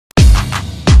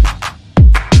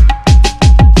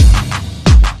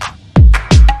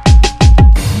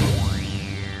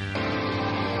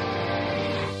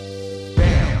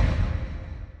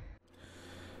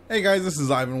Hey guys, this is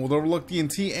Ivan with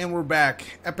OverlookeDENT, and we're back.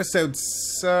 Episode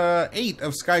 8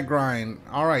 of SkyGrind.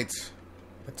 Alright,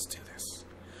 let's do this.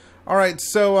 Alright,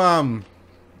 so,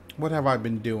 what have I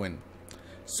been doing?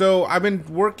 So, I've been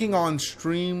working on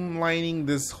streamlining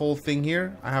this whole thing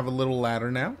here. I have a little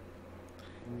ladder now.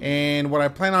 And what I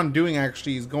plan on doing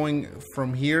actually is going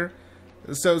from here.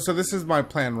 So this is my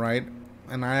plan, right?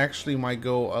 And I actually might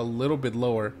go a little bit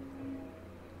lower.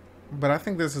 But I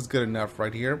think this is good enough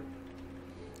right here.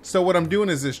 So what I'm doing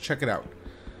is this, check it out.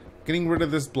 Getting rid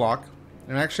of this block.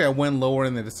 And actually I went lower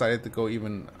and then decided to go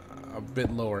even a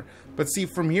bit lower. But see,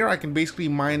 from here I can basically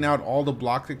mine out all the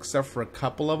blocks except for a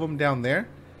couple of them down there.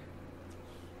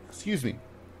 Excuse me.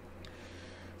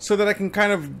 So that I can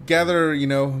kind of gather, you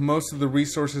know, most of the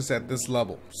resources at this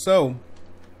level. So,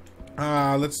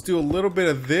 let's do a little bit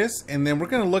of this and then we're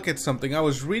going to look at something. I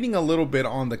was reading a little bit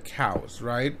on the cows,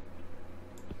 right?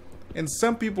 And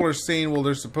some people are saying, well,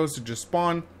 they're supposed to just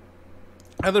spawn.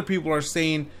 Other people are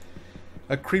saying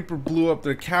a creeper blew up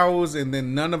their cows and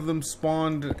then none of them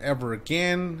spawned ever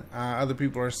again. Other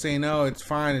people are saying, oh, it's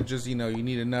fine. It's just, you know, you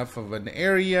need enough of an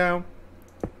area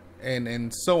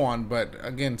and so on. But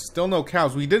again, still no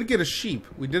cows. We did get a sheep.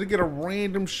 We did get a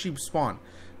random sheep spawn.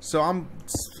 So I'm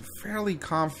fairly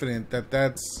confident that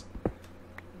that's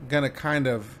going to kind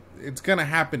of... it's gonna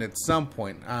happen at some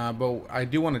point, but I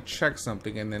do want to check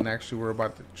something, and then actually we're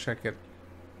about to check it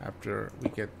after we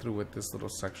get through with this little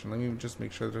section. Let me just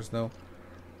make sure there's no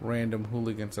random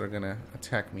hooligans that are gonna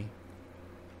attack me.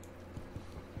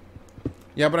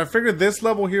 Yeah, but I figured this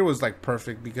level here was like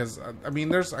perfect because I mean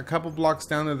there's a couple blocks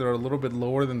down there that are a little bit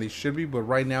lower than they should be, but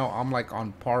right now I'm like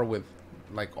on par with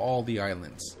like all the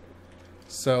islands.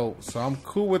 So I'm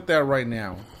cool with that right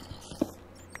now.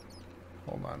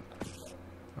 Hold on.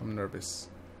 I'm nervous.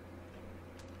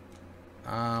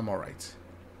 I'm alright.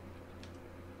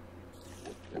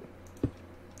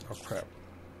 Oh crap.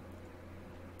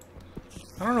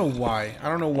 I don't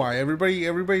know why.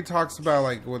 Everybody talks about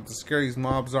like what the scariest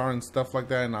mobs are and stuff like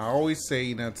that, and I always say,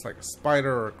 you know, it's like a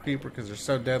spider or a creeper because they're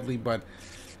so deadly, but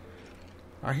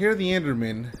I hear the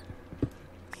Enderman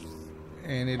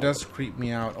and it does creep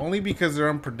me out, only because they're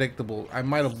unpredictable. I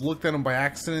might have looked at them by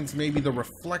accident. Maybe the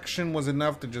reflection was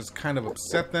enough to just kind of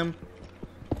upset them.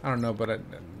 I don't know, but I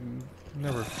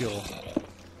never feel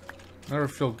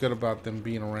good about them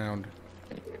being around.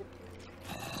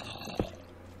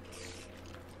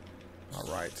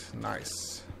 Alright,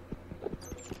 nice.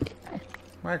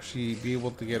 Might actually be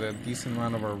able to get a decent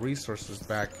amount of our resources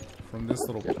back from this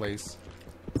little place.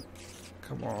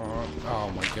 Come on. Oh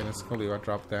my goodness, can't believe I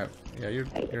dropped that. Yeah,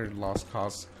 you're lost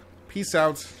cause. Peace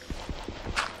out.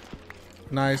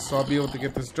 Nice, so I'll be able to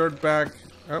get this dirt back.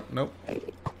 Oh, nope.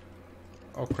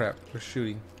 Oh crap, they're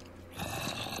shooting.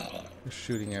 They're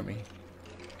shooting at me.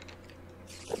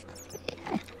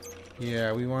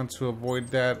 Yeah, we want to avoid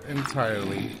that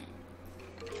entirely.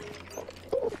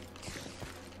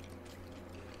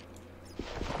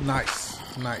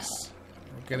 Nice, nice.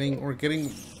 We're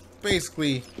getting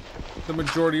basically the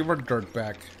majority of our dirt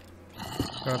back.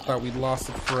 I thought we'd lost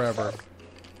it forever.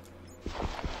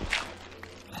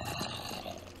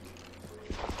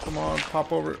 Come on,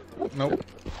 pop over. Nope.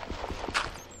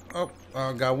 Oh,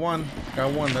 got one.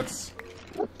 Got one. That's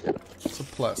a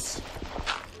plus.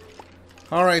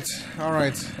 Alright,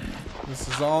 alright. This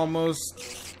is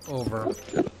almost over.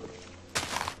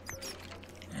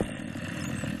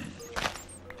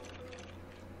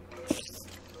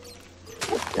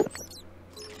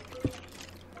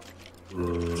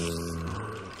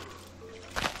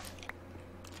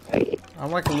 I'm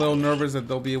like a little nervous that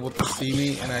they'll be able to see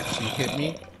me and actually hit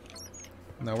me.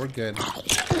 No, we're good.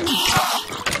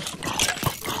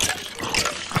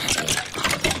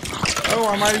 Oh,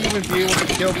 I might even be able to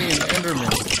kill me an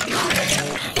Enderman.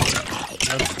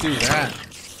 Let's do that.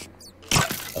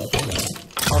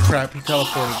 Oh crap, he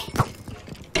teleported.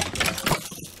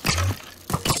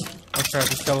 Oh crap,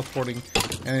 he's teleporting.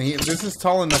 And this is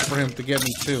tall enough for him to get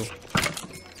me too.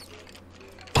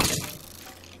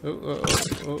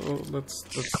 Oh, let's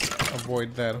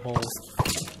avoid that whole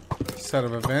set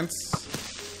of events.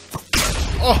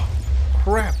 Oh,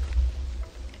 crap!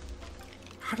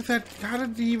 How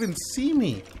did he even see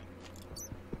me?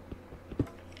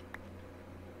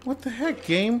 What the heck,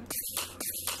 game?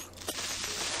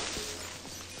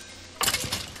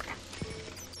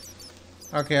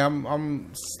 Okay,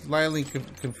 I'm slightly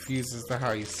confused as to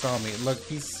how he saw me. Look,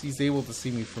 he's able to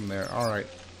see me from there. All right.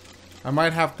 I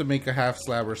might have to make a half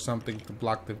slab or something to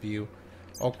block the view.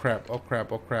 Oh crap, oh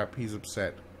crap, oh crap, he's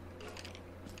upset.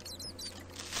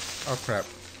 Oh crap.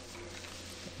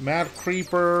 Mad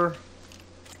creeper.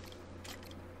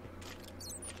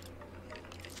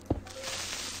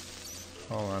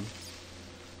 Hold on.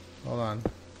 Hold on.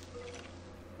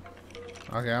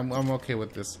 Okay, I'm okay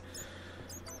with this.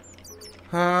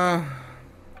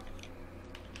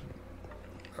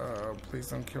 Please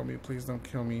don't kill me. Please don't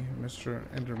kill me, Mr.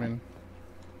 Enderman.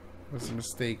 It was a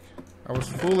mistake. I was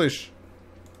foolish.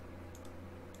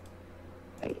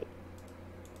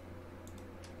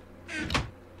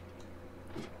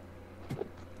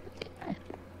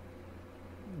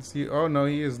 See, oh no,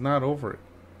 he is not over it.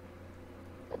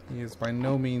 He is by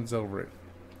no means over it.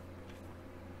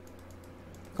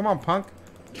 Come on, punk.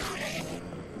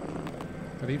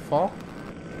 Did he fall?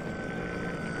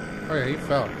 Oh yeah, he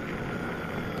fell.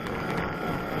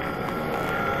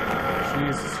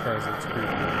 Jesus Christ, that's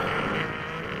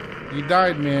creepy. You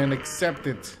died, man. Accept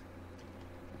it.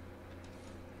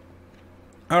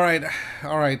 Alright,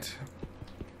 alright.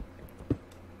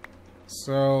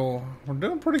 So, we're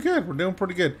doing pretty good. We're doing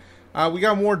pretty good. We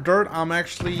got more dirt. I'm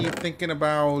actually thinking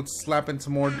about slapping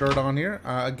some more dirt on here.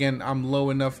 Again, I'm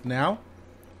low enough now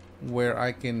where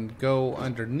I can go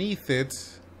underneath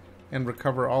it and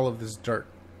recover all of this dirt.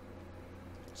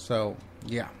 So,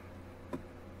 yeah.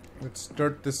 Let's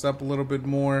dirt this up a little bit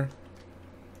more.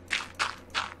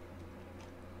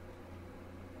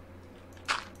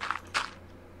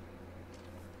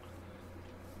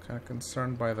 Kind of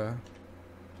concerned by the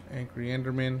angry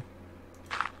Enderman.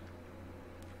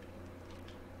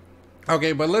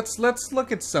 Okay, but let's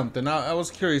look at something. I was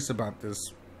curious about this.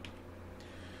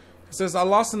 It says I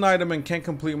lost an item and can't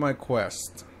complete my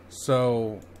quest.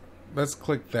 So let's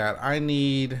click that. I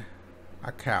need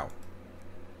a cow.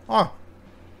 Oh.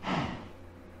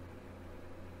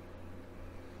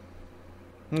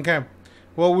 Okay.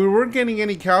 Well, we weren't getting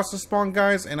any cows to spawn,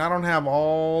 guys, and I don't have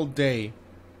all day.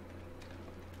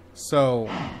 So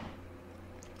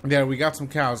yeah, we got some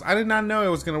cows. I did not know it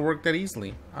was going to work that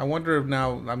easily. I wonder if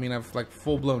now, I mean, I've like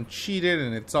full-blown cheated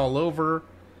and it's all over.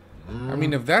 I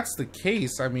mean, if that's the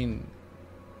case, I mean,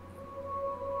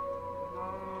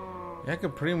 yeah, I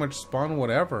could pretty much spawn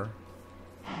whatever.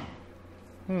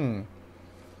 That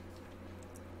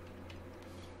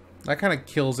kind of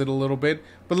kills it a little bit.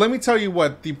 But let me tell you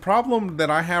what, the problem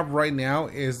that I have right now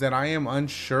is that I am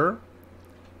unsure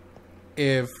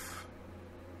if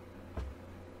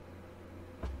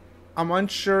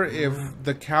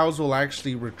the cows will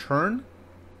actually return,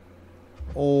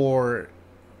 or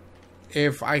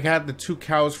if I had the 2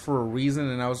 cows for a reason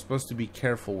and I was supposed to be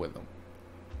careful with them.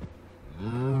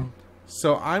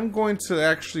 So I'm going to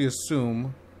actually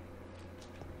assume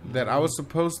that I was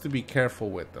supposed to be careful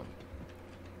with them.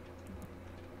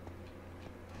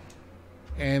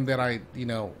 And that I, you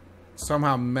know,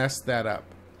 somehow messed that up.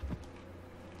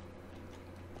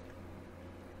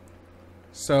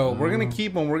 So we're going to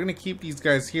keep them. We're going to keep these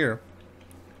guys here.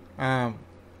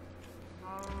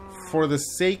 For the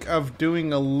sake of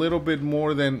doing a little bit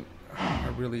more than...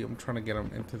 I'm trying to get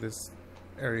them into this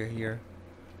area here.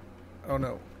 Oh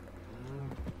no.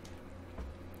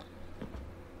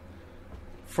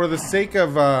 For the sake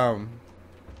of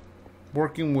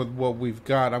working with what we've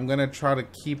got, I'm going to try to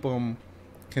keep them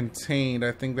contained.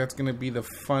 I think that's going to be the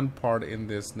fun part in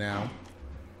this now.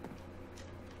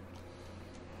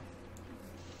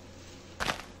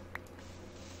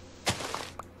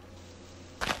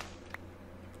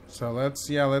 So let's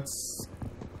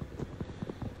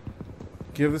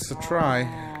give this a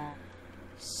try.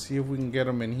 See if we can get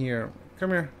them in here.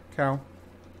 Come here, cow.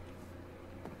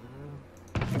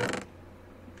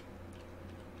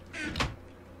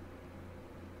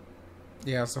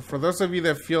 Yeah, so for those of you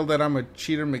that feel that I'm a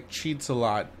cheater McCheats a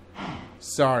lot,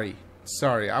 sorry.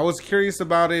 I was curious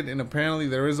about it, and apparently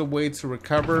there is a way to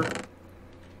recover.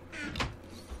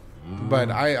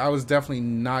 But I was definitely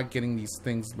not getting these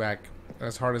things back.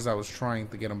 As hard as I was trying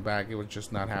to get them back, it was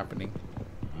just not happening.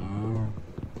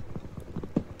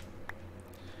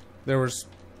 There was,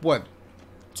 what,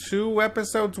 2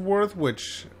 episodes worth,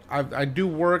 which I do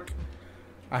work.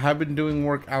 I have been doing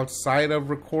work outside of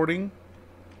recording.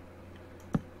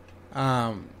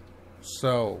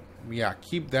 So, yeah,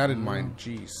 keep that in mind.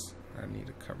 Jeez, I need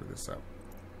to cover this up.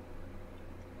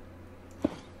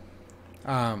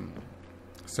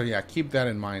 So, yeah, keep that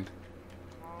in mind.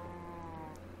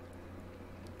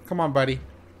 Come on, buddy.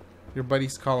 Your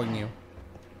buddy's calling you.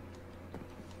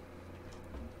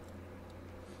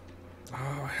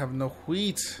 Oh, I have no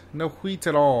wheat. No wheat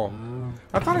at all.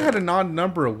 I thought I had an odd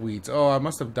number of wheat. Oh, I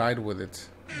must have died with it.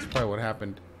 That's probably what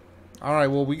happened. Alright,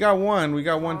 well, we got one. We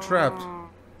got one trapped.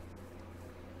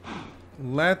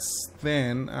 Let's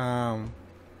then, kind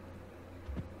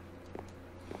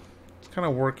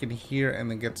of work in here and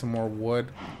then get some more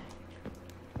wood.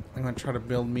 I'm going to try to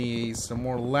build me some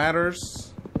more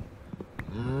ladders.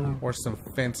 or some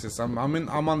fences. I'm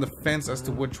on the fence as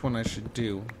to which one I should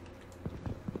do.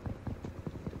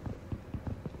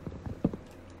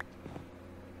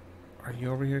 Are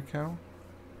you over here, cow?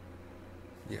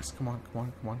 Yes, come on, come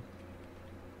on, come on.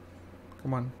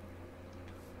 Come on.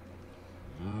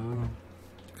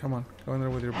 Come on, go in there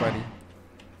with your buddy.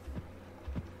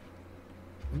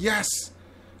 Yes!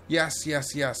 Yes,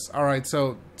 yes, yes. Alright,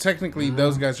 so technically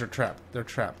those guys are trapped. They're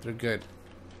trapped. They're good.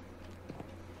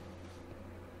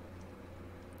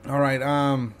 Alright,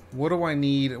 what do I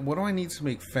need? What do I need to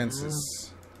make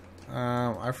fences?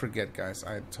 I forget, guys.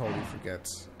 I totally forget.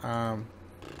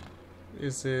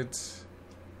 Is it...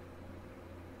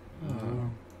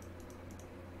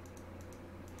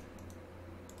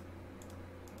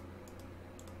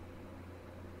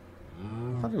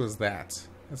 I thought it was that.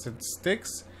 Is it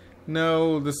sticks?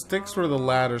 No, the sticks were the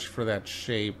ladders for that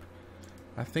shape.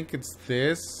 I think it's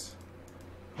this.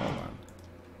 Hold on.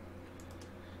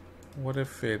 What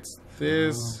if it's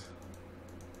this?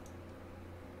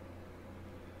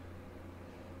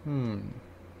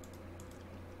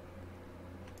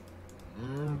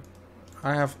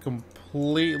 I have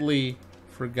completely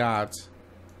forgot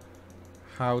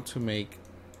how to make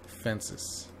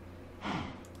fences.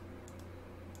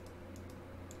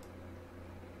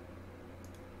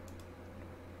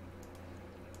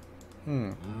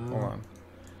 Hold on.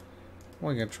 I'm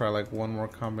only gonna try like one more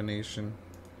combination.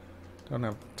 Don't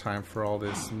have time for all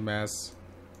this mess.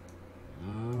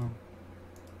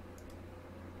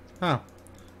 Huh.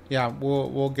 Yeah,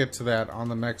 we'll get to that on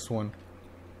the next one.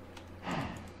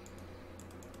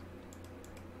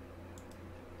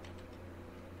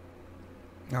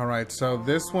 Alright, so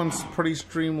this one's pretty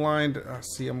streamlined.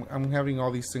 See, I'm having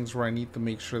all these things where I need to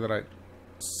make sure that I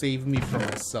save me from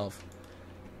myself.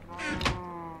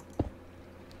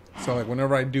 So like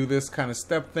whenever I do this kind of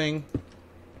step thing,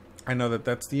 I know that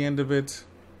that's the end of it.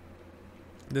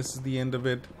 This is the end of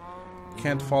it.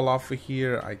 Can't fall off of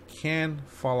here. I can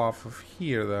fall off of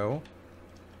here though.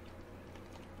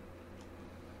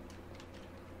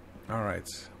 Alright.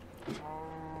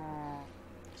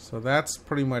 So that's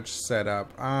pretty much set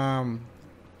up.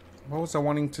 What was I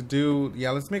wanting to do? Yeah,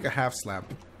 let's make a half slab.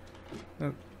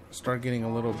 Start getting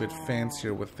a little bit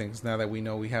fancier with things now that we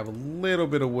know we have a little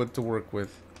bit of wood to work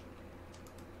with.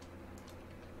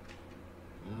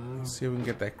 Let's see if we can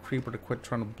get that creeper to quit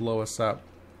trying to blow us up.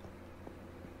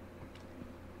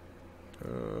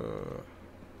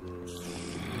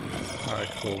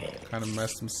 Alright, cool. Kind of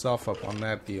messed himself up on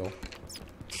that deal.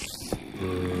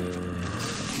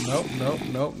 Nope, nope,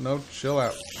 nope, nope. Chill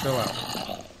out. Chill out.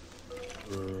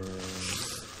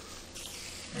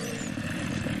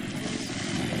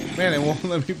 Man, it won't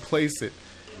let me place it.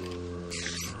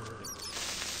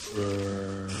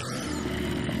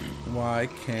 Why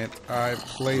can't I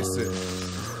place it?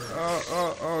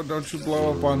 Oh, don't you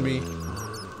blow up on me.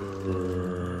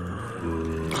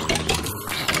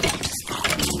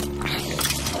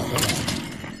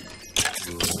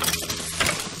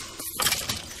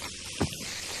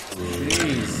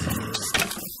 Jeez.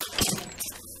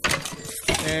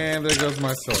 And there goes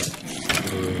my sword.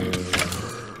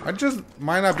 I just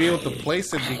might not be able to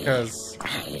place it because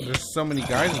there's so many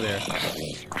guys there.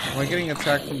 Am I getting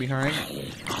attacked from behind?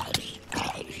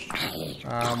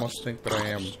 I almost think that I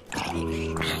am.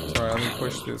 Sorry, let me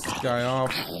push this guy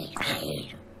off.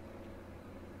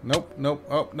 Nope, nope,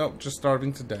 oh, nope, just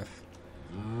starving to death.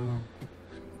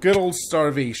 Good old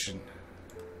starvation.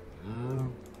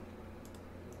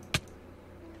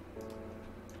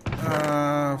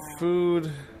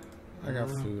 Food. I got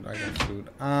food, I got food.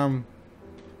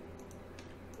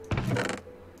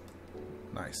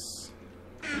 Nice.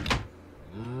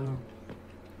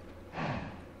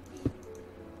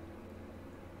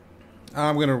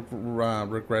 I'm gonna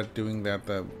regret doing that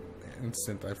the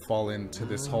instant I fall into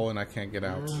this hole and I can't get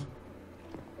out.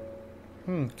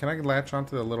 Can I latch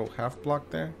onto the little half block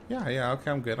there? Yeah,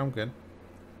 okay, I'm good, I'm good.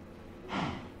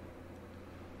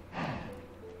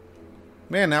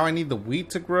 Man, now I need the wheat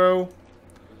to grow.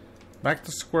 Back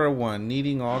to square one,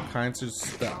 needing all kinds of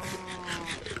stuff.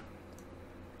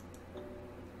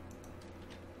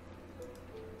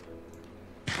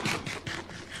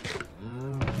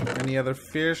 Any other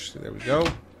fish? There we go.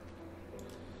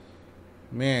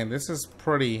 Man, this is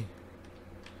pretty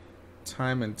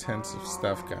time-intensive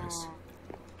stuff, guys.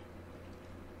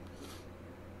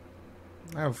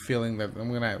 I have a feeling that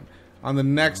I'm gonna have, on the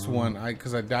next one,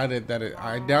 because I doubt that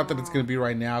it's gonna be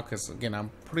right now, because again,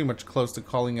 I'm pretty much close to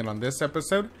calling it on this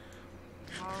episode.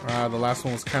 The last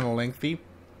one was kind of lengthy,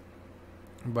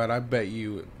 but I bet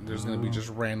you there's gonna be just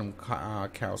random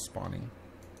cow spawning.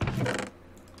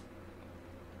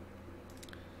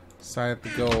 Decided to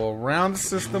go around the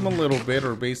system a little bit,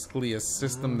 or basically a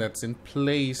system that's in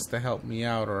place to help me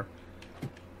out, or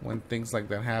when things like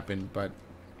that happen. But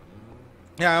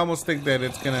yeah, I almost think that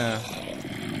it's gonna...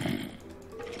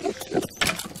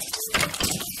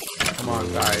 Come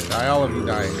on, die. Die, all of you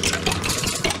die.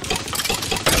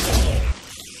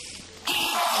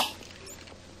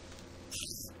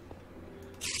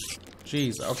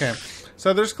 Jeez, okay.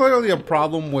 So there's clearly a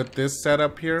problem with this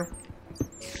setup here.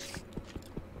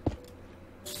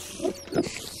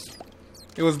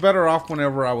 It was better off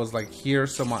whenever I was like here,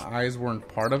 so my eyes weren't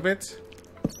part of it.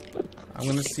 I'm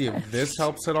gonna see if this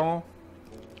helps at all.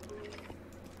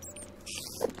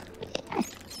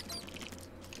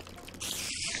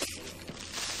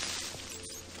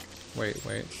 Wait.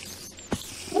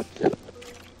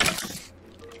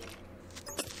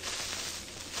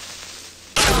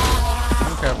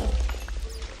 Okay.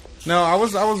 No, I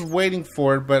was waiting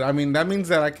for it, but I mean that means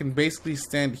that I can basically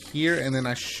stand here and then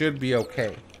I should be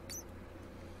okay.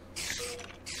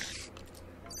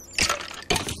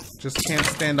 Just can't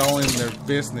stand all in their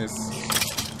business.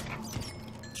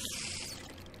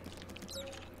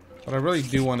 But I really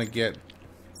do want to get...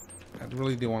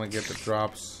 the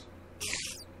drops.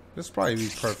 This will probably be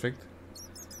perfect.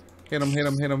 Hit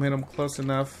him, close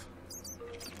enough.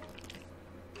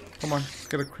 Come on, let's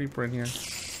get a creeper in here.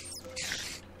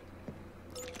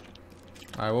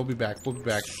 Alright, we'll be back.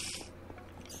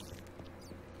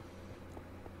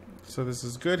 So this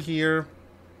is good here.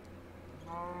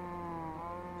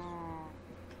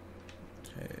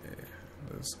 Okay,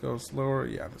 this goes slower.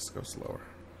 Yeah, this goes slower.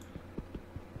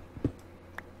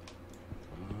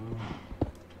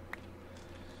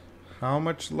 How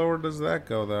much lower does that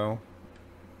go, though?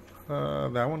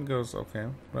 That one goes, okay,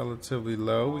 relatively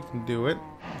low. We can do it.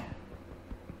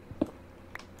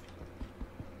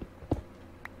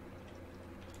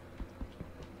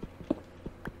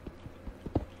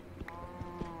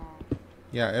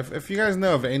 Yeah, if you guys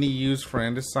know of any use for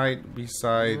andesite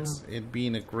besides it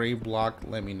being a gray block,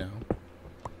 let me know.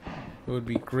 It would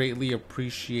be greatly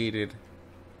appreciated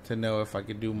to know if I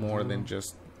could do more than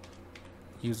just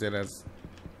use it as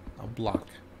a block.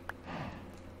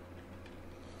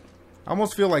 I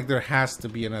almost feel like there has to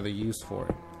be another use for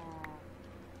it.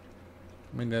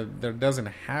 I mean, there doesn't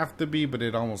have to be, but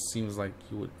it almost seems like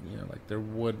like there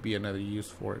would be another use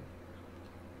for it.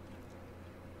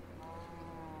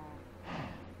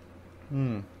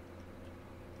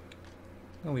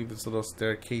 I'll leave this little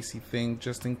staircasey thing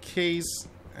just in case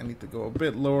I need to go a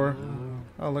bit lower.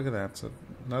 Oh, look at that. So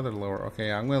another lower.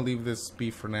 Okay, I'm gonna leave this be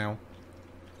for now.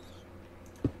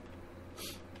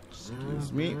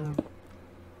 Excuse me.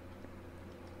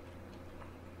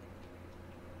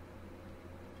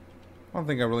 I don't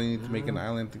think I really need to make an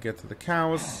island to get to the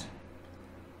cows.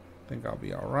 I think I'll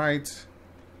be alright.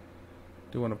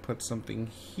 Do want to put something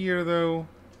here though.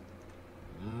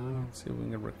 Let's see if we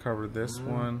can recover this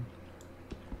one.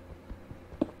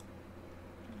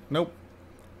 Nope.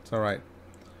 It's alright.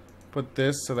 Put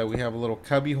this so that we have a little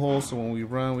cubby hole so when we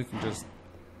run we can just...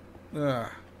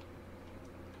 Gotta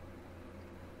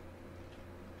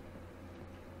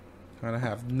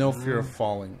have no fear of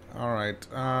falling. Alright.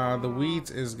 The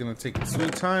wheat is gonna take its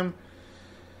sweet time.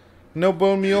 No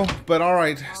bone meal, but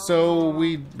alright. So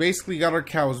we basically got our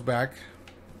cows back.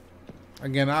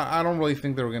 Again, I don't really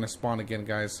think they were going to spawn again,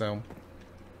 guys, so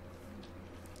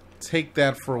take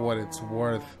that for what it's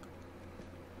worth.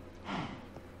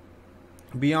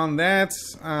 Beyond that,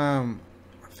 I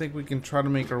think we can try to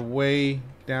make our way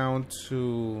down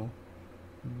to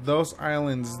those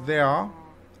islands there.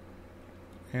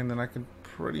 And then I can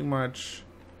pretty much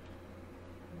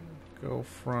go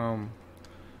from...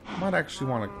 I might actually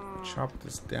want to chop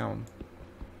this down.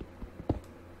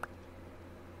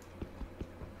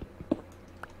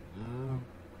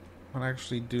 I'll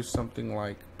actually do something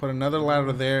like put another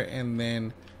ladder there and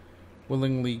then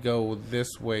willingly go this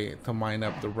way to mine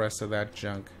up the rest of that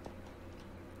junk.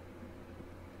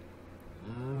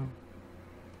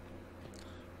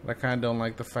 But I kind of don't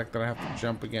like the fact that I have to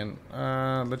jump again.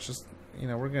 Let's just,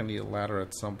 we're gonna need a ladder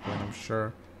at some point, I'm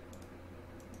sure.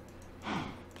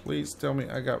 Please tell me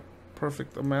I got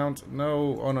perfect amount.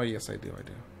 No. Oh no, yes I do.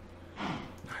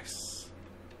 Nice.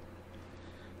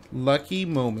 Lucky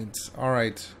moments.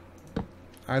 Alright.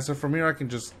 Alright, so from here I can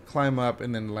just climb up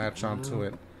and then latch onto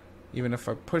it. Even if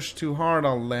I push too hard,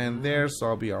 I'll land there, so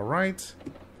I'll be alright.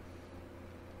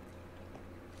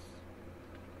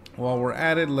 While we're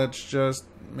at it, let's just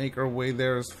make our way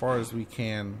there as far as we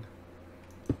can.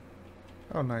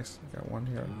 Oh, nice. We got one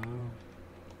here.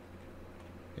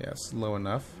 Yeah, it's low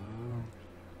enough.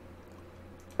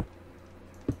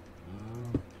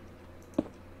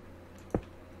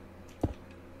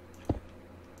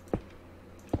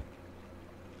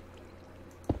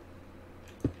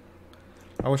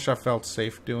 I wish I felt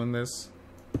safe doing this.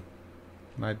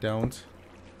 And I don't.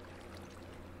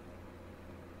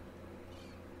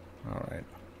 Alright.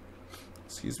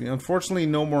 Excuse me. Unfortunately,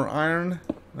 no more iron.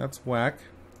 That's whack.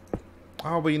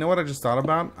 Oh, but you know what I just thought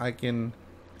about? I can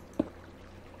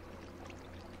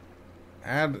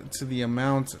add to the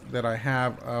amount that I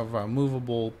have of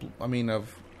movable, I mean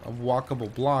of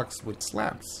walkable blocks with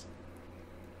slabs.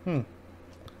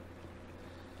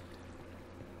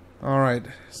 Alright,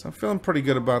 so I'm feeling pretty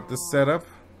good about this setup.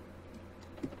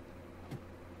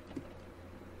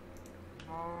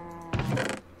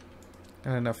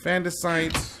 Got enough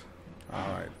andesite.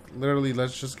 Alright, literally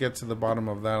let's just get to the bottom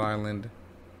of that island.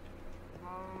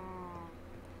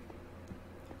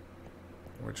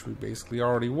 Which we basically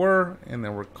already were, and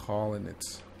then we're calling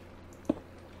it.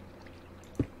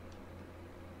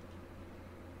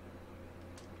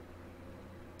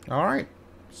 Alright,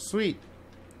 sweet.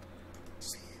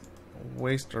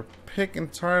 Waste our pick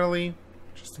entirely,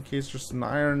 just in case there's some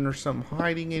iron or something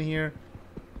hiding in here.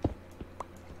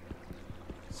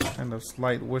 It's kind of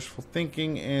slight wishful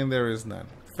thinking, and there is none.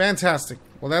 Fantastic.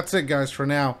 Well, that's it, guys, for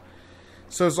now.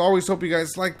 So, as always, hope you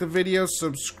guys like the video.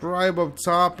 Subscribe up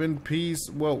top, and peace.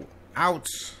 Well, out.